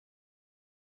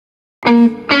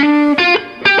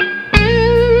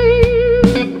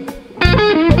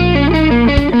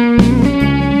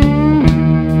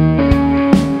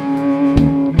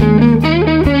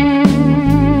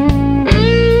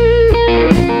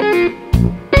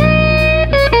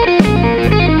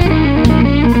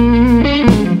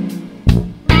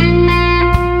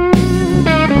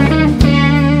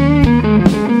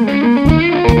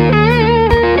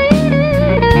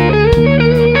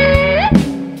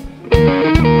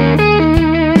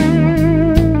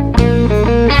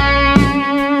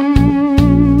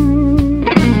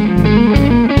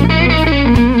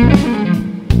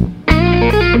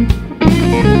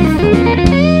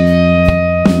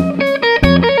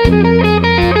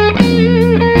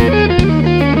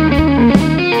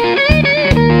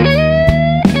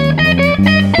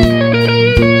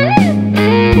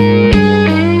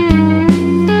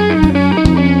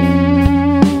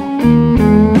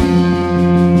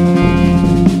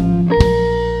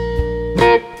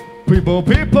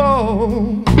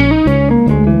People,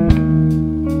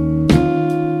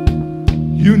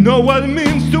 you know what it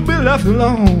means to be left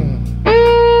alone.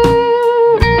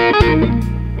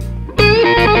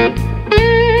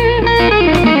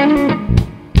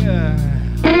 Yeah.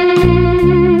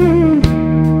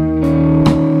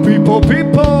 People,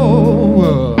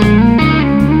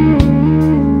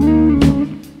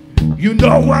 you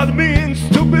know what it means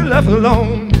to be left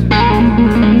alone.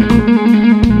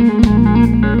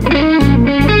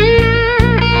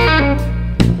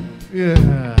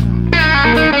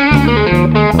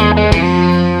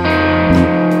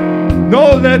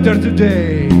 No letter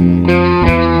today,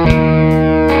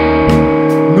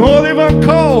 not even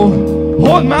call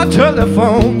on my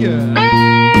telephone, yeah.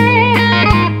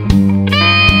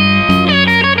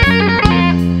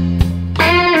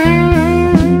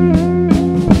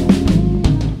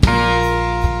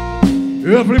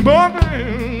 Every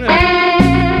morning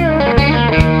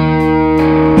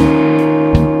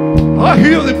I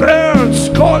hear the birds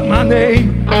call my name.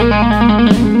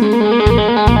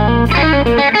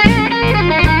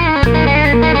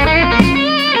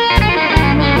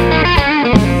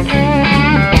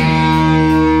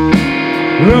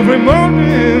 Every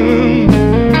morning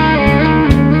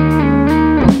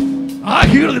I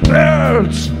hear the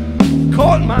birds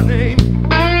call my name.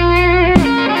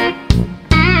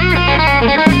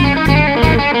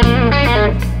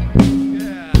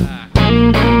 Yeah.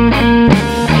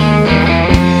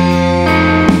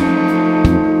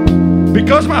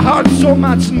 Because my heart's so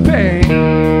much in pain,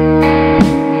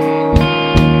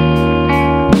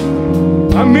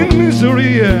 I'm in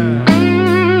misery, yeah.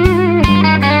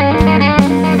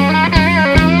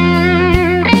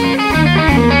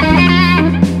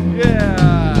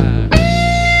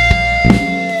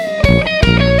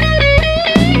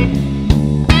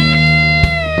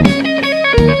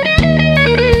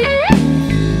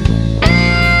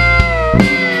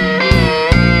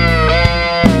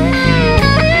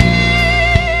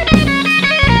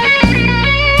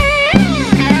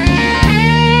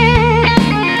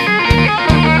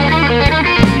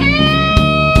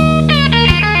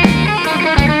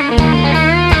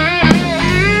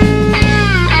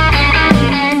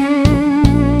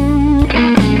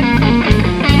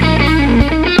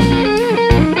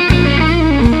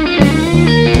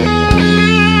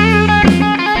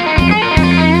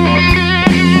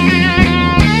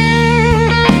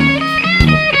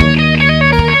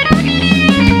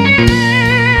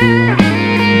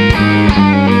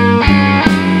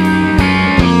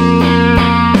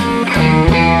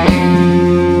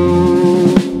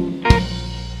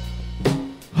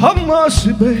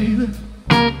 Mercy, baby,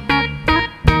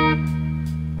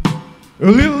 a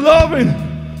little loving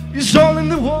is all in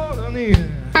the world I need.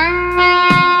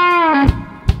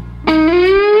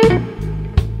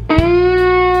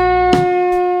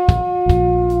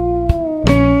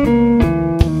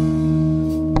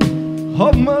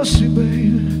 Oh, mercy,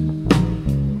 baby,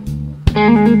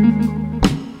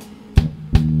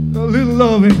 a little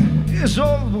loving is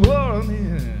all the world I need.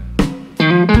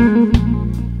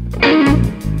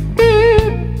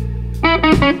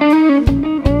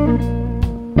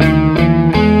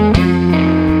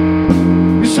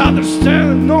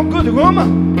 Misunderstand, no good woman.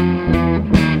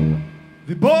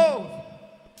 We both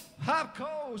have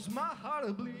caused my heart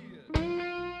to bleed.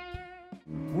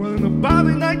 Well, about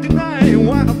 99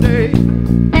 one day,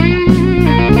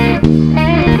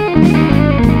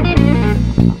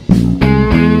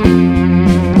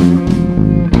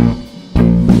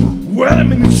 well, I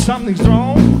mean something's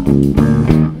wrong.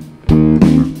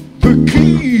 The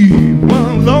key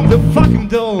won't unlock the fucking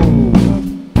door.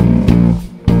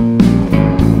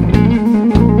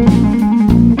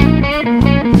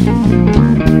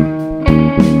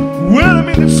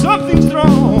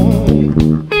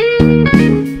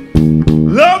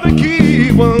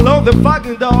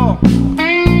 door.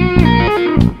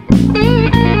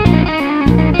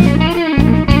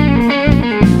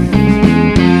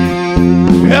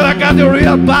 And I got the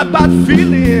real bad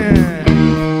feeling.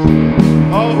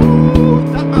 Oh,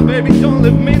 that my baby don't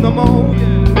leave me no more.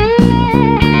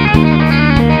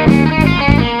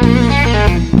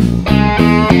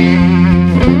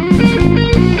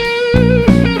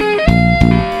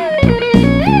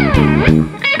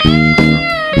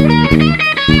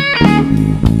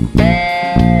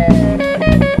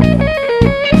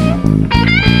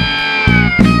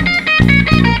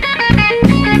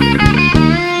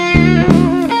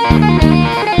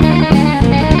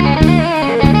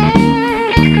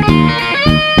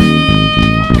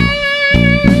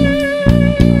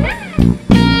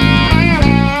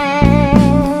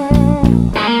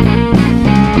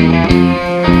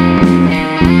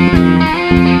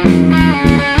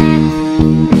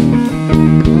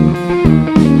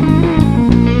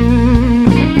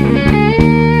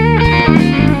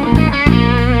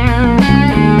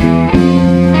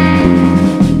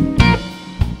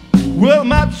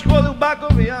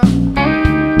 Yeah.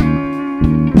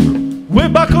 We're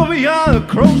back over here,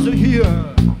 across the here.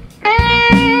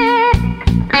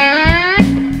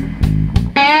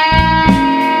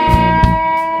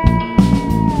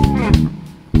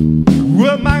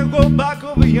 We might go back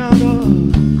over yonder.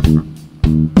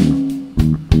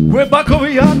 We're back over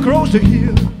here, across the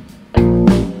here.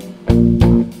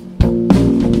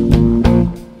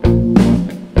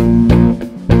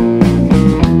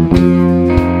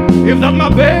 If that my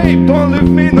babe don't leave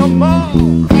me no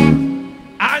more,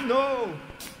 I know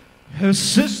her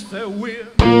sister will.